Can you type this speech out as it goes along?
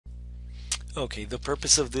Okay, the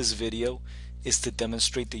purpose of this video is to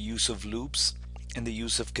demonstrate the use of loops and the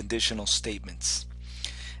use of conditional statements.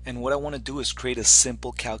 And what I want to do is create a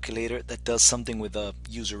simple calculator that does something with a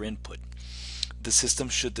user input. The system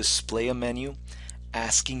should display a menu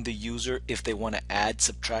asking the user if they want to add,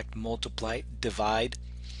 subtract, multiply, divide,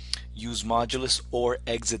 use modulus, or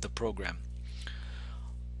exit the program.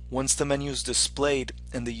 Once the menu is displayed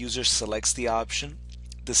and the user selects the option,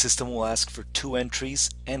 the system will ask for two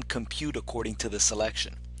entries and compute according to the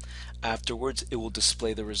selection. Afterwards, it will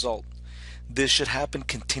display the result. This should happen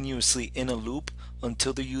continuously in a loop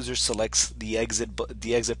until the user selects the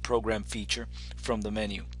exit program feature from the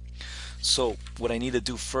menu. So what I need to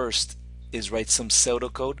do first is write some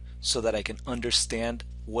pseudocode so that I can understand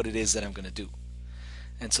what it is that I'm going to do.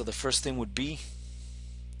 And so the first thing would be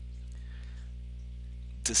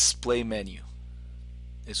display menu.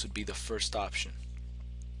 This would be the first option.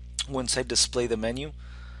 Once I display the menu,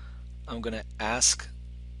 I'm going to ask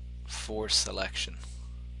for selection.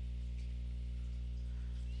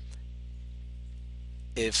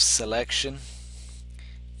 If selection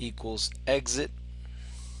equals exit,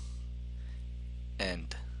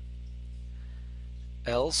 end.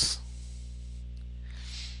 Else,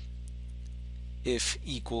 if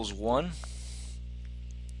equals 1,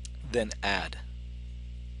 then add.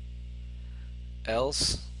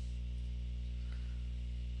 Else,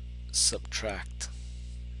 subtract.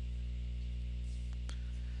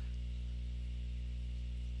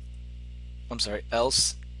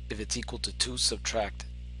 Else if it's equal to 2, subtract.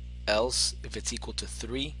 Else if it's equal to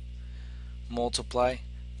 3, multiply,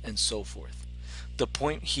 and so forth. The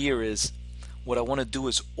point here is what I want to do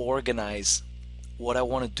is organize what I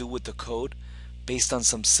want to do with the code based on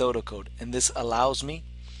some pseudocode, and this allows me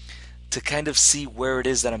to kind of see where it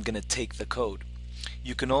is that I'm going to take the code.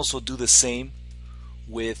 You can also do the same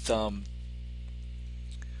with a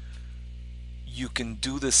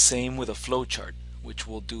flowchart, which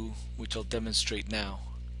I'll demonstrate now.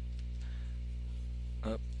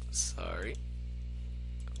 Oh, sorry.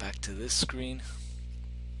 Back to this screen.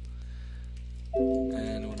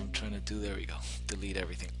 And what I'm trying to do, there we go. Delete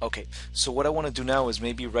everything. Okay, so what I want to do now is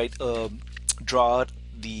maybe draw out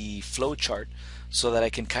the flowchart so that I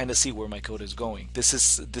can kind of see where my code is going. This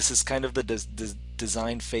is kind of the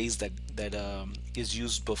design phase that is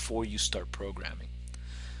used before you start programming.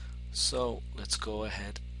 So let's go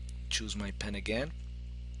ahead, choose my pen again,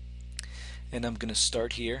 and I'm going to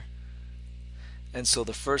start here. And so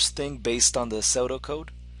the first thing based on the pseudocode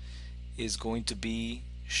is going to be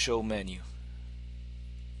show menu.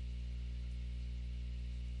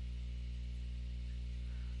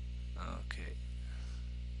 Okay,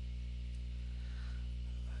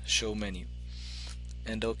 show menu.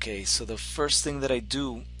 And okay, so the first thing that I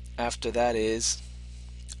do after that is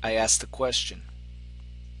I ask the question,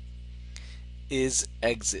 is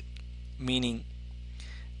exit, meaning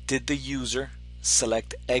did the user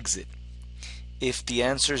select exit? If the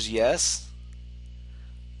answer is yes,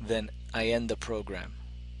 then I end the program.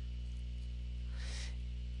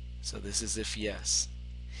 So this is if yes.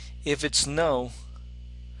 If it's no,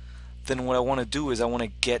 then what I want to do is I want to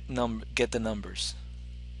get the numbers,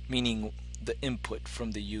 meaning the input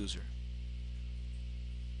from the user.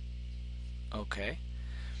 Okay.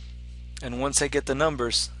 And once I get the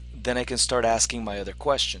numbers, then I can start asking my other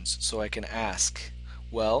questions. So I can ask,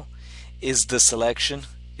 well, is the selection,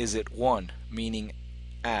 is it 1, meaning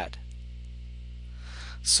add?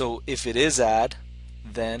 So if it is add,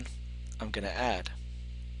 then I'm going to add.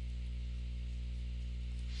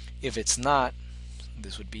 If it's not,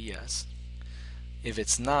 this would be yes. If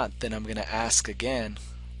it's not, then I'm going to ask again,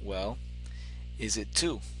 well, is it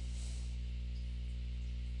 2?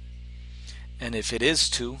 And if it is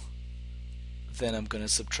 2, then I'm going to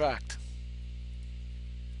subtract.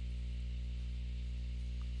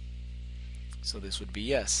 So this would be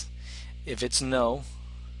yes. If it's no,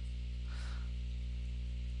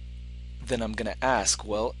 then I'm going to ask,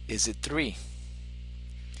 well, is it 3?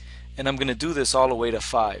 And I'm going to do this all the way to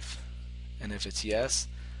 5. And if it's yes,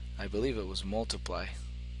 I believe it was multiply.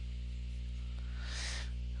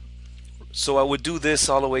 So I would do this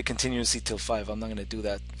all the way continuously till 5. I'm not going to do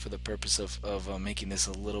that for the purpose of making this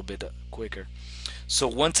a little bit quicker. So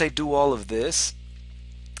once I do all of this,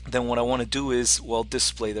 then what I want to do is, well,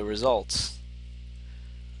 display the results.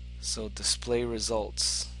 So display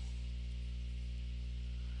results.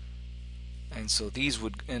 And so these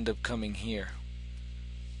would end up coming here.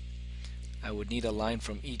 I would need a line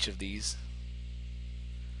from each of these,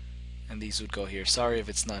 and these would go here. Sorry if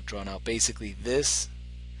it's not drawn out. Basically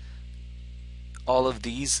all of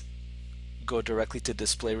these go directly to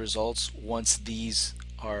display results once these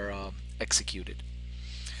are executed.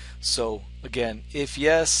 So again, if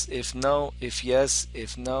yes, if no, if yes,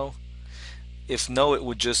 if no. If no, it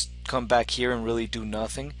would just come back here and really do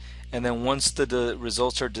nothing. And then once the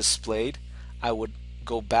results are displayed, I would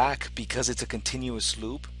go back, because it's a continuous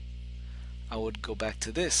loop, I would go back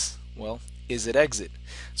to this. Well, is it exit?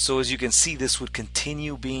 So as you can see, this would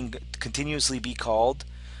continuously be called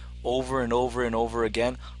over and over and over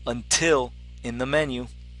again until in the menu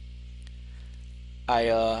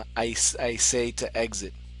I say to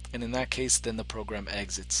exit, and in that case then the program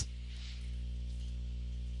exits.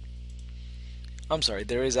 I'm sorry,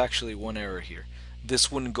 there is actually one error here.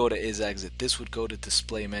 This wouldn't go to is exit, this would go to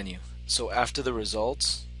display menu. So after the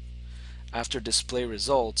results, after display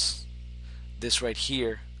results, this right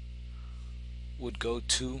here would go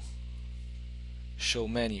to show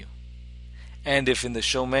menu. And if in the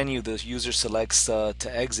show menu the user selects to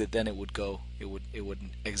exit, then it would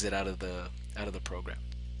exit out of the program.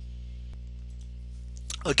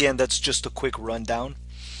 Again, that's just a quick rundown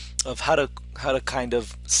of how to kind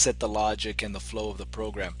of set the logic and the flow of the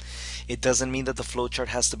program. It doesn't mean that the flowchart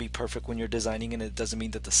has to be perfect when you're designing, and it doesn't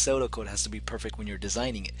mean that the pseudocode has to be perfect when you're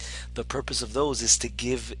designing it. The purpose of those is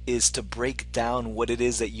to break down what it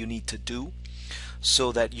is that you need to do,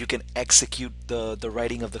 so that you can execute the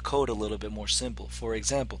writing of the code a little bit more simple. For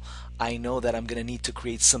example, I know that I'm going to need to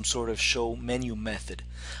create some sort of show menu method.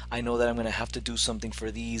 I know that I'm going to have to do something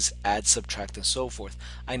for these, add, subtract, and so forth.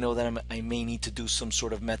 I know that I may need to do some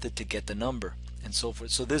sort of method to get the number, and so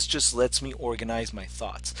forth. So this just lets me organize my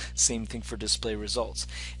thoughts. Same thing for display results.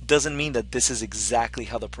 It doesn't mean that this is exactly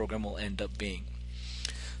how the program will end up being.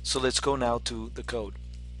 So let's go now to the code.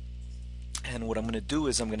 And what I'm going to do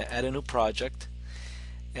is I'm going to add a new project,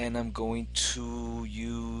 and I'm going to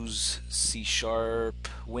use C#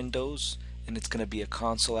 Windows, and it's going to be a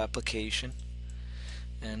console application,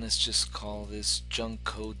 and let's just call this junk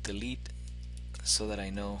code delete, so that I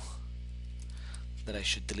know that I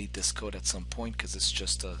should delete this code at some point, because it's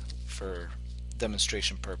just for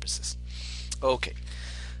demonstration purposes. Okay,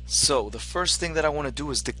 so the first thing that I want to do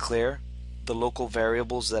is declare the local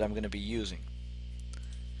variables that I'm going to be using.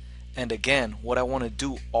 And again, what I want to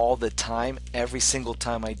do all the time, every single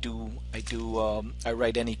time I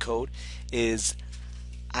write any code, is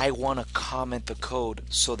I want to comment the code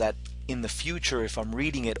so that in the future, if I'm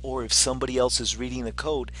reading it or if somebody else is reading the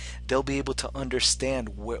code, they'll be able to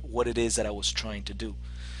understand what it is that I was trying to do.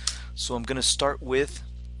 So I'm going to start with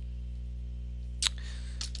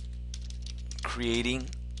creating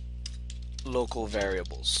local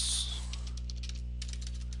variables.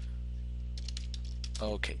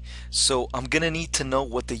 Okay, so I'm going to need to know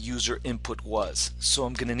what the user input was. So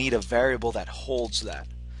I'm going to need a variable that holds that.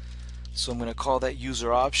 So I'm going to call that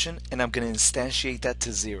user option, and I'm going to instantiate that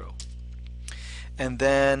to 0. And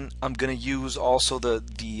then I'm going to use also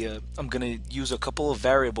I'm going to use a couple of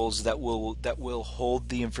variables that will hold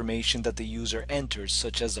the information that the user enters,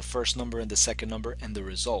 such as the first number and the second number and the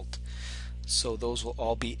result. So those will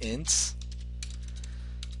all be ints,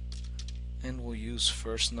 and we'll use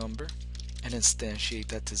first number and instantiate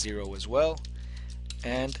that to 0 as well,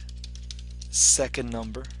 and second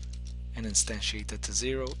number and instantiate that to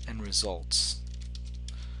 0, and result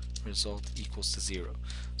equals to 0.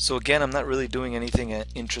 So again, I'm not really doing anything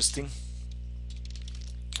interesting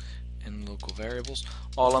in local variables.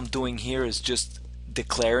 All I'm doing here is just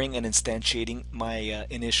declaring and instantiating my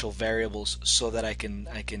initial variables so that I can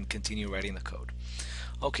continue writing the code.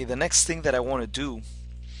 Okay, the next thing that I want to do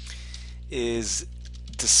is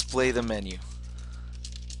display the menu,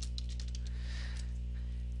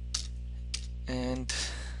 and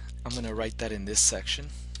I'm going to write that in this section.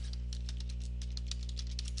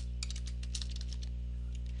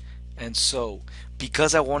 And so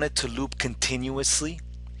because I want it to loop continuously,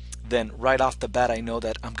 then right off the bat I know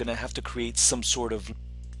that I'm going to have to create some sort of,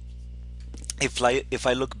 if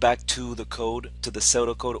I look back to the code, to the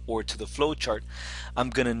pseudocode or to the flowchart,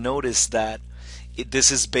 I'm going to notice that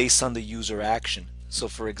this is based on the user action. So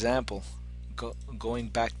for example, going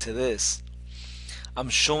back to this, I'm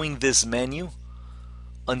showing this menu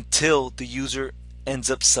until the user ends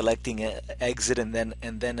up selecting exit, and then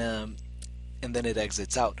it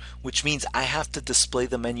exits out, which means I have to display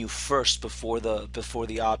the menu first before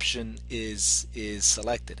the option is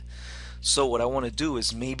selected. So what I want to do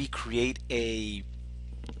is maybe create a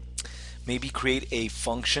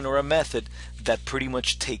function or a method that pretty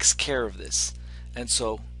much takes care of this. And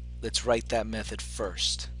so let's write that method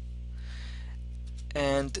first.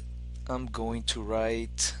 And I'm going to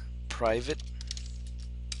write private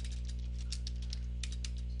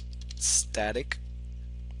static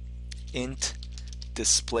int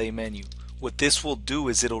display menu. What this will do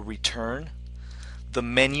is it'll return the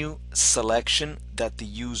menu selection that the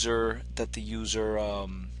user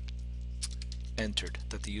entered,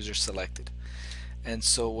 that the user selected. And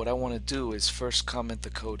so what I want to do is first comment the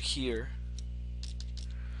code here,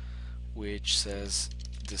 which says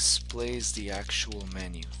displays the actual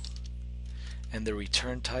menu, and the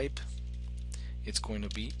return type, it's going to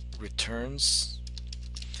be returns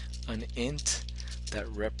an int that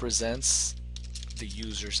represents the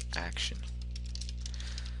user's action.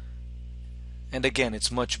 And again, it's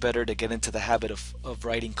much better to get into the habit of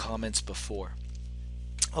writing comments before.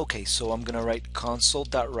 Okay, so I'm gonna write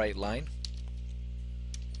console.writeLine,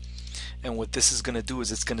 and what this is gonna do is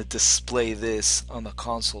it's gonna display this on the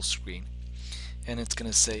console screen, and it's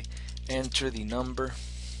gonna say enter the number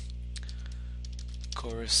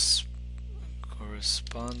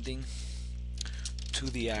corresponding to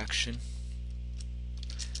the action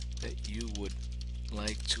that you would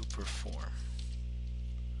like to perform.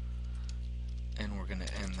 And we're going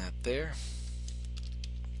to end that there.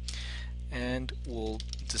 And we'll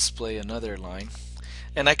display another line.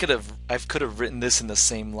 And I could have written this in the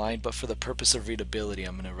same line, but for the purpose of readability,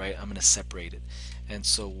 I'm going to separate it. And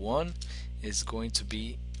so 1 is going to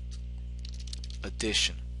be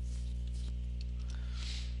addition.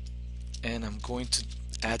 And I'm going to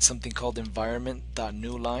add something called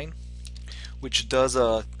environment.newLine, which does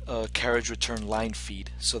a carriage return line feed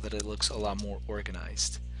so that it looks a lot more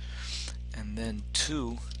organized. And then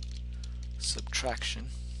 2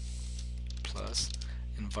 subtraction plus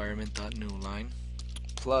environment.newLine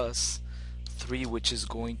plus 3, which is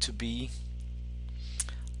going to be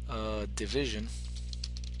division,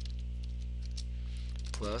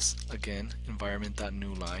 plus again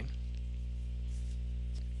environment.newLine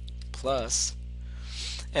plus,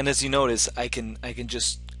 and as you notice, I can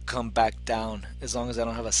just come back down as long as I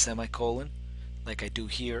don't have a semicolon like I do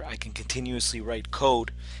here. I can continuously write code,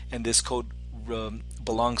 and this code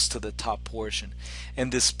belongs to the top portion.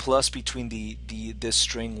 And this plus between this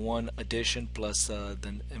string 1 addition plus the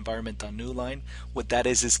environment.newLine, what that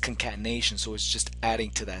is concatenation, so it's just adding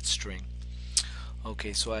to that string.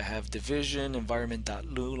 Okay, so I have division,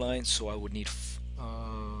 environment.newLine, so I would need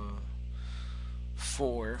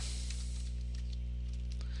 4.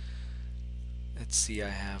 Let's see, I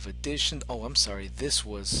have addition. Oh, I'm sorry, this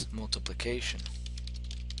was multiplication.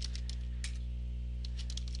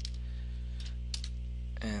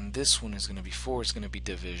 And this one is going to be 4, it's going to be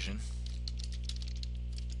division.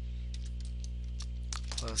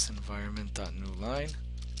 Plus environment.newLine.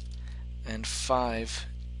 And 5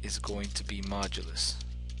 is going to be modulus.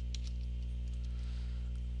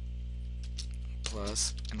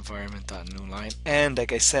 Plus environment.newLine. And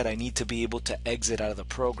like I said, I need to be able to exit out of the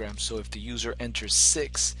program, so if the user enters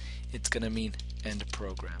 6, it's going to mean end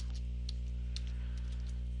program.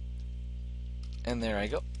 And there I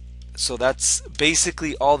go. So that's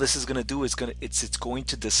basically all this is going to do. It's going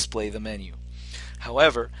to display the menu.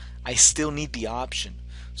 However, I still need the option.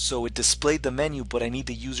 So it displayed the menu, but I need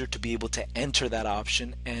the user to be able to enter that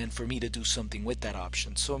option and for me to do something with that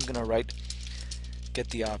option. So I'm going to write get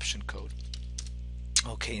the option code.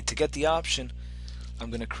 Okay, and to get the option, I'm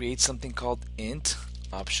going to create something called int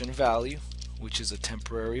option value, which is a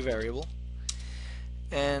temporary variable,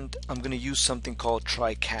 and I'm going to use something called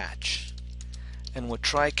try catch. And what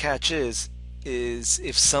try catch is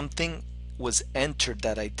if something was entered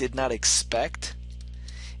that I did not expect,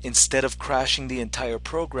 instead of crashing the entire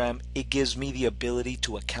program, it gives me the ability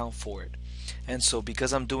to account for it. And so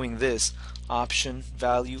because I'm doing this, option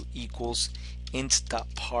value equals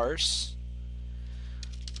int.parse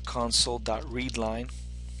console.readLine.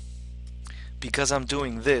 Because I'm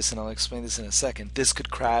doing this, and I'll explain this in a second, this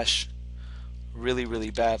could crash really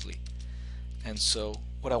badly. And so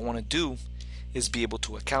what I want to do is be able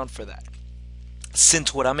to account for that.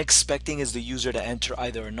 Since what I'm expecting is the user to enter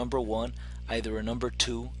either a number 1, either a number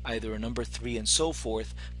 2, either a number 3, and so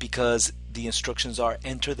forth, because the instructions are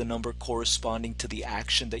enter the number corresponding to the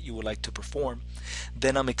action that you would like to perform,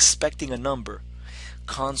 then I'm expecting a number.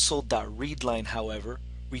 Console.readLine, however,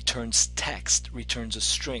 returns text, returns a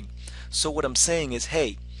string. So what I'm saying is,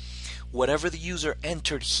 hey, whatever the user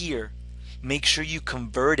entered here, make sure you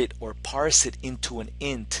convert it or parse it into an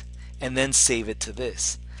int and then save it to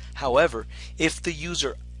this. However, if the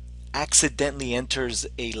user accidentally enters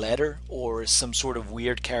a letter or some sort of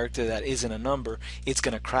weird character that isn't a number, it's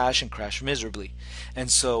going to crash and crash miserably. And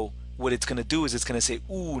so what it's going to do is it's going to say,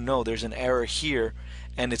 ooh, no, there's an error here,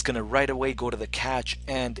 and it's going to right away go to the catch,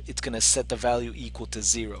 and it's going to set the value equal to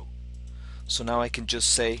 0. So now I can just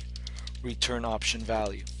say return option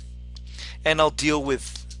value, and I'll deal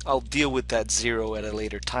with that 0 at a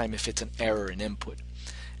later time if it's an error in input.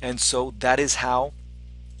 And so that is how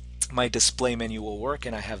my display menu will work,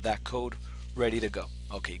 and I have that code ready to go.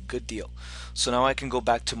 Okay, good deal. So now I can go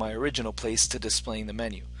back to my original place to displaying the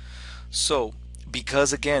menu. So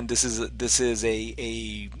because again this is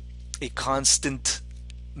a constant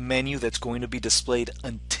menu that's going to be displayed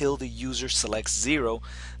until the user selects 0,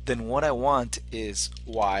 then what I want is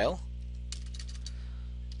while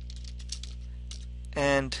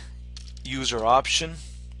and user option.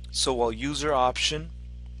 So while user option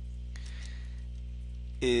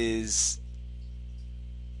is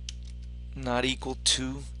not equal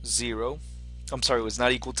to 0, I'm sorry, it was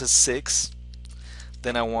not equal to 6,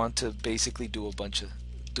 then I want to basically do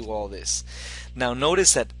all this. Now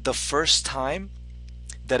notice that the first time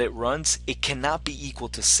that it runs, it cannot be equal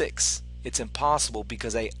to 6. It's impossible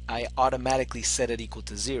because I automatically set it equal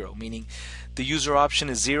to 0, meaning the user option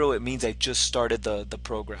is 0. It means I just started the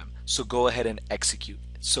program. So go ahead and execute.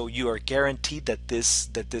 So you are guaranteed that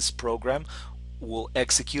this program will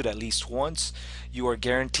execute at least once. You are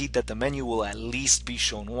guaranteed that the menu will at least be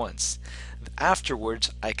shown once. Afterwards,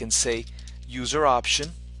 I can say user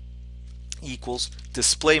option equals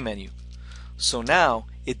display menu. So now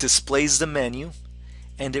it displays the menu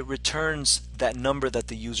and it returns that number that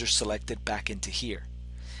the user selected back into here.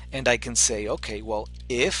 And I can say, okay, well,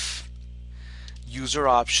 if user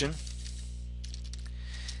option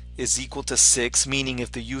is equal to 6, meaning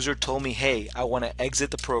if the user told me, hey, I want to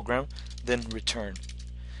exit the program, then return.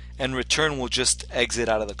 And return will just exit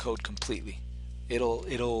out of the code completely.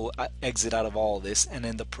 It'll exit out of all this and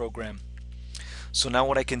end the program. So now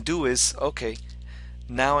what I can do is, okay,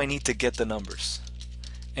 now I need to get the numbers.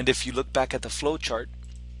 And if you look back at the flowchart,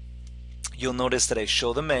 you'll notice that I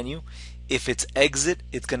show the menu. If it's exit,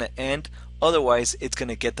 it's going to end. Otherwise, it's going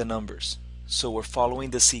to get the numbers. So we're following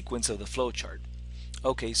the sequence of the flowchart.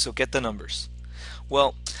 Okay, so get the numbers.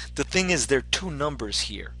 Well, the thing is, there are two numbers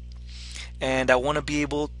here. And I want to be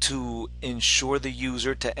able to ensure the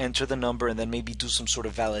user to enter the number and then maybe do some sort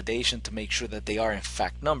of validation to make sure that they are in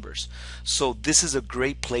fact numbers. So this is a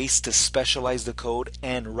great place to specialize the code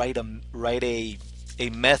and write a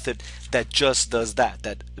method that just does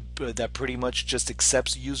that pretty much just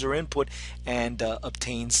accepts user input and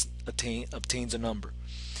obtains a number.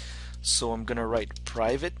 So I'm gonna write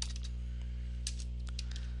private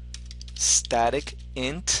static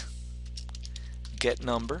int get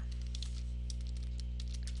number,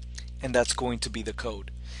 and that's going to be the code.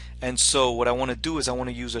 And so what I want to do is I want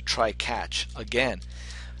to use a try catch. Again,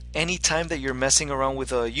 anytime that you're messing around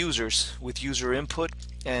with users, with user input,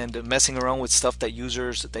 and messing around with stuff that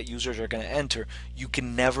users are going to enter, you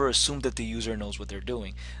can never assume that the user knows what they're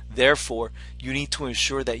doing. Therefore, you need to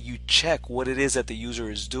ensure that you check what it is that the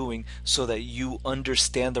user is doing so that you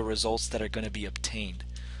understand the results that are going to be obtained.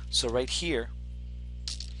 So right here,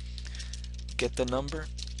 get the number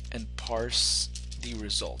and parse the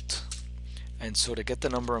result. And so to get the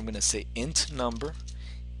number, I'm going to say int number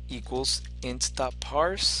equals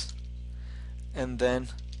int.parse and then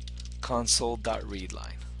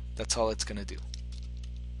console.readline. That's all it's going to do.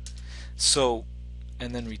 So,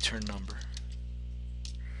 and then return number.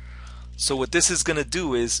 So what this is going to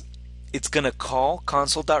do is it's going to call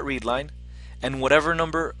console.readline, and whatever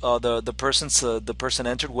number the person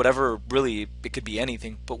entered, whatever, really it could be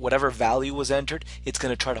anything, but whatever value was entered, it's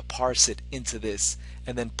going to try to parse it into this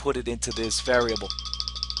and then put it into this variable.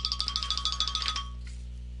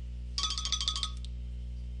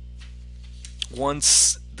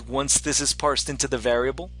 Once this is parsed into the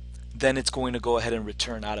variable, then it's going to go ahead and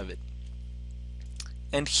return out of it.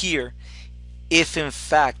 And here, if in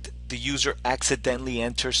fact the user accidentally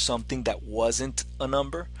enters something that wasn't a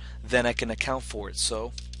number, then I can account for it.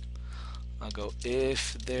 So I'll go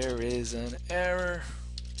if there is an error,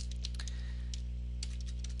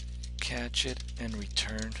 catch it and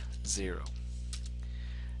return 0.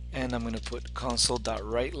 And I'm going to put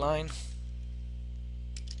console.writeLine.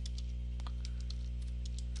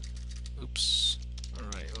 Oops,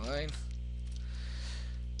 write line,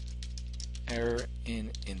 error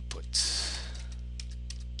in input.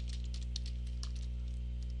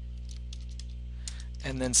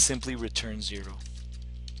 And then simply return 0.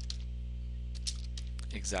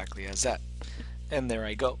 Exactly as that. And there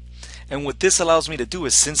I go. And what this allows me to do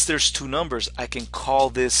is, since there's two numbers, I can call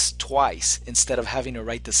this twice instead of having to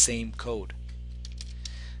write the same code.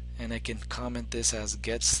 And I can comment this as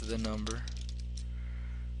gets the number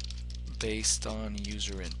based on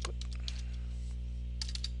user input.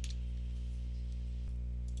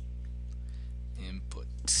 Input.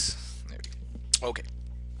 There we go. Okay.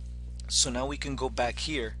 So now we can go back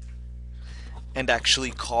here and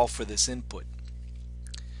actually call for this input.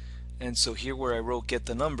 And so here where I wrote get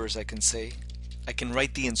the numbers, I can say I can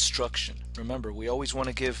write the instruction. Remember, we always want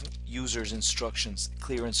to give users instructions,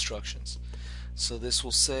 clear instructions. So this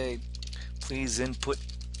will say, please input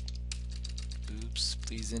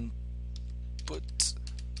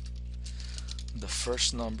the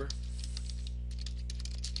first number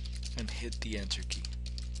and hit the enter key.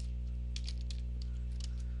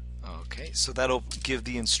 Okay, so that'll give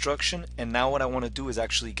the instruction, and now what I want to do is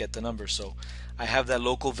actually get the number. So I have that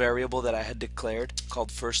local variable that I had declared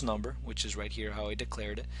called first number, which is right here how I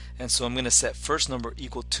declared it, and so I'm going to set first number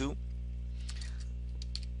equal to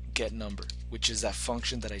get number, which is that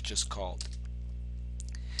function that I just called.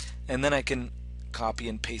 And then I can copy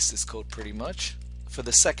and paste this code pretty much for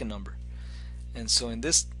the second number. And so in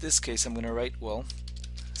this case I'm going to write, well,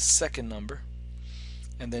 second number,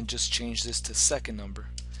 and then just change this to second number.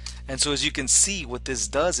 And so as you can see, what this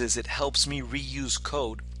does is it helps me reuse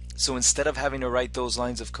code. So instead of having to write those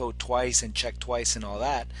lines of code twice and check twice and all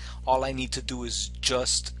that, all I need to do is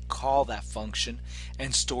just call that function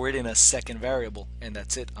and store it in a second variable, and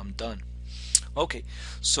that's it. I'm done. Okay,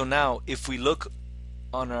 so now if we look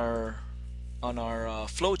on our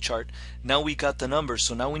flow chart, now we got the number.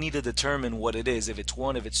 So now we need to determine what it is, if it's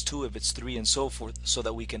 1, if it's 2, if it's 3, and so forth, so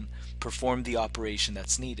that we can perform the operation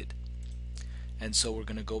that's needed. And so we're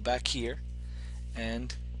going to go back here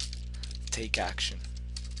and take action.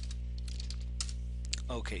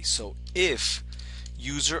 Okay, so if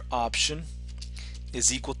user option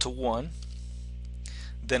is equal to 1,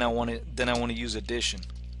 then I want to use addition.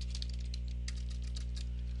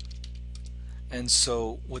 And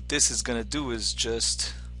so what this is going to do is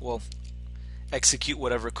just, well, execute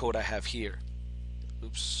whatever code I have here.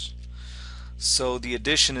 Oops. So the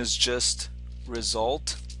addition is just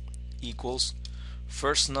result equals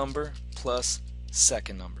first number plus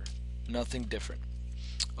second number. Nothing different.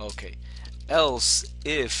 Okay. Else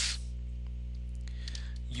if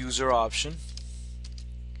user option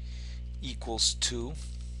equals 2,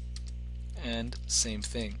 and same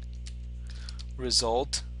thing,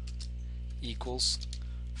 result equals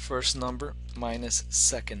first number minus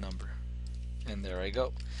second number, and there I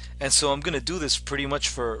go. And so I'm going to do this pretty much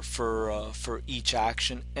for each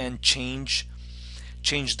action and change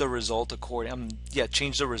the result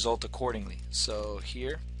accordingly. So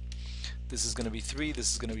here, this is going to be 3,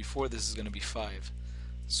 this is going to be 4, this is going to be 5.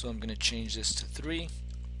 So I'm going to change this to 3,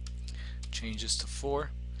 change this to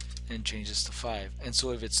 4, and change this to 5. And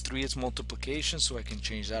so if it's 3, it's multiplication, so I can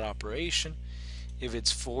change that operation. If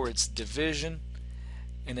it's 4, it's division,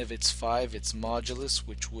 and if it's 5, it's modulus,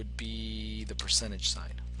 which would be the percentage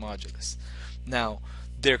sign, modulus. Now,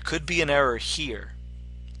 there could be an error here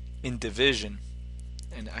in division,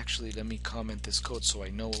 and actually let me comment this code so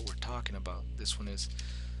I know what we're talking about. This one is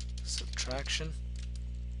subtraction,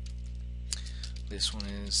 this one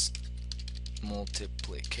is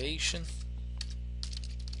multiplication,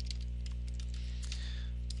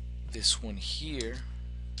 this one here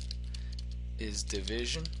is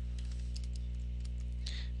division,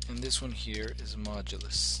 and this one here is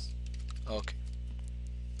modulus. Okay,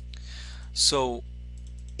 so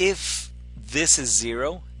if this is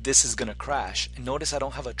 0, this is gonna crash, and notice I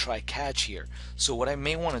don't have a try catch here. So what I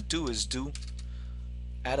may want to do is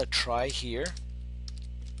add a try here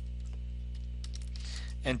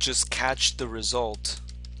and just catch the result,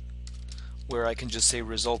 where I can just say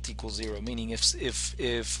result equals 0, meaning if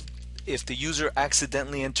the user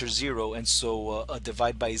accidentally enters 0 and so a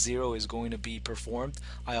divide by 0 is going to be performed,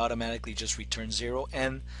 I automatically just return 0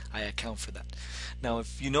 and I account for that. Now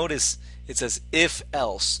if you notice, it says if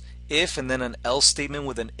else, if and then an else statement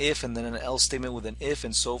with an if and then an else statement with an if,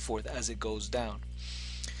 and so forth as it goes down.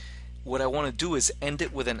 What I want to do is end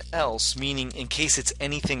it with an else, meaning in case it's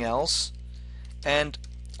anything else, and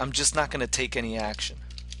I'm just not going to take any action.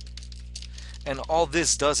 And all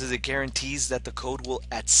this does is it guarantees that the code will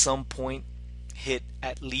at some point hit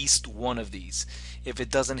at least one of these. If it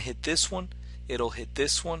doesn't hit this one, it'll hit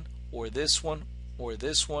this one, or this one, or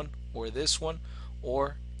this one, or this one,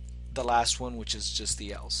 or the last one, which is just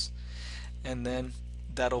the else. And then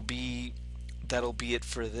that'll be it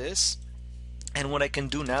for this. And what I can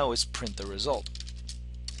do now is print the result.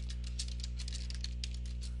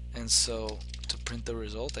 And so to print the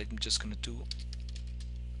result, I'm just going to do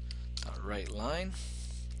a right line.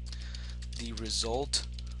 The result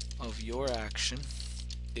of your action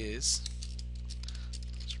is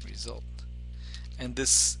result. And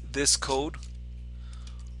this code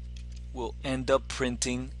will end up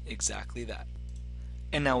printing exactly that.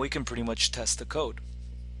 And now we can pretty much test the code.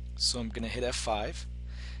 So I'm going to hit F5,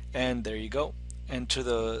 and there you go. Enter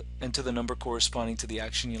the number corresponding to the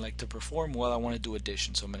action you like to perform. Well, I want to do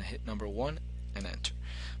addition, so I'm going to hit number 1 and enter.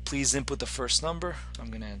 Please input the first number. I'm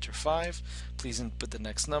going to enter 5. Please input the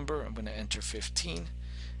next number. I'm going to enter 15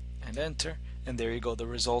 and enter. And there you go. The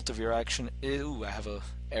result of your action, ooh, I have a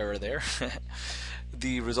error there.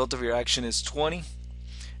 The result of your action is 20,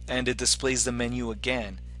 and it displays the menu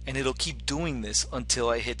again. And it'll keep doing this until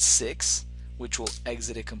I hit 6, which will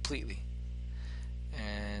exit it completely.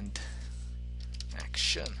 And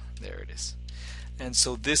action. There it is. And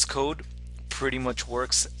so this code pretty much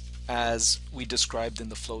works as we described in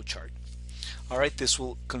the flowchart. Alright, this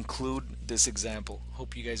will conclude this example.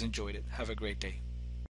 Hope you guys enjoyed it. Have a great day.